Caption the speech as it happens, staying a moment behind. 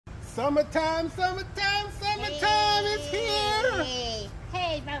Summertime, summertime, summertime is here.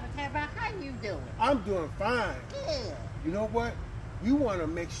 Hey, Mama Tara, how you doing? I'm doing fine. Good. You know what? We want to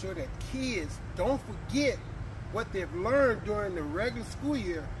make sure that kids don't forget what they've learned during the regular school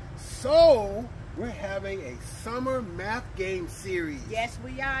year. So we're having a summer math game series. Yes,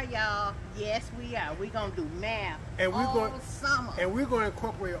 we are, y'all. Yes, we are. We're going to do math And we're all going summer. And we're going to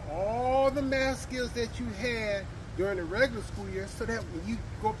incorporate all the math skills that you had during the regular school year, so that when you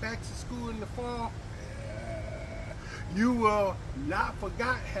go back to school in the fall, you will not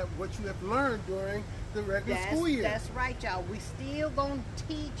forget what you have learned during the regular school year. That's right, y'all. We still going to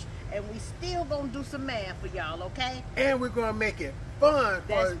teach, and we still going to do some math for y'all, okay? And we're going to make it fun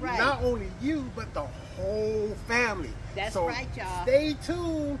for right. not only you, but the whole family. That's so right, y'all. Stay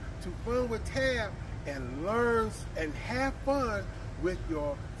tuned to Fun with Tab and learn and have fun with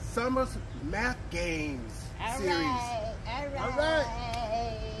your summer math games series. All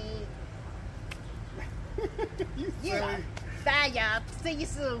right. You Yeah. silly. Bye, y'all. See you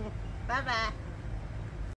soon. Bye-bye.